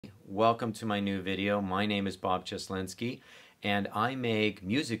welcome to my new video. My name is Bob Cieslinski and I make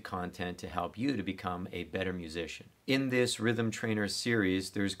music content to help you to become a better musician. In this Rhythm Trainer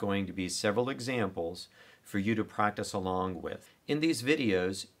series, there's going to be several examples for you to practice along with. In these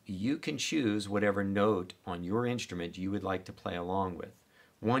videos, you can choose whatever note on your instrument you would like to play along with.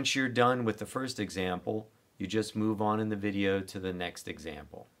 Once you're done with the first example, you just move on in the video to the next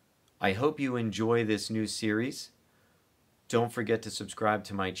example. I hope you enjoy this new series. Don't forget to subscribe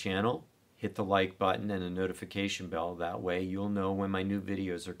to my channel, hit the like button and the notification bell. That way you'll know when my new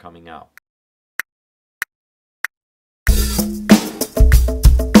videos are coming out.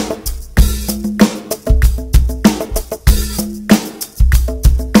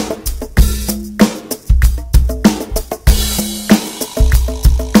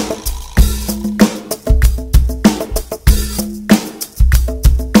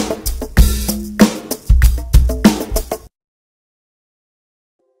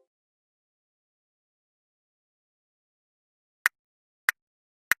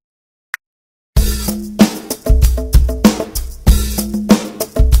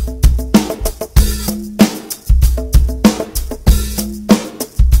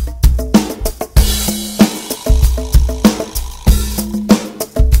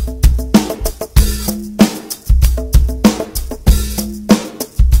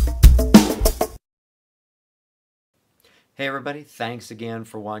 Hey everybody, thanks again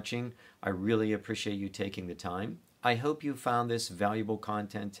for watching. I really appreciate you taking the time. I hope you found this valuable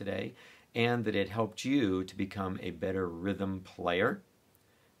content today and that it helped you to become a better rhythm player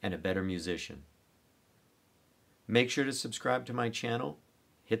and a better musician. Make sure to subscribe to my channel,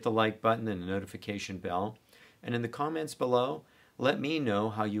 hit the like button and the notification bell, and in the comments below, let me know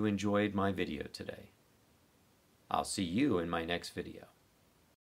how you enjoyed my video today. I'll see you in my next video.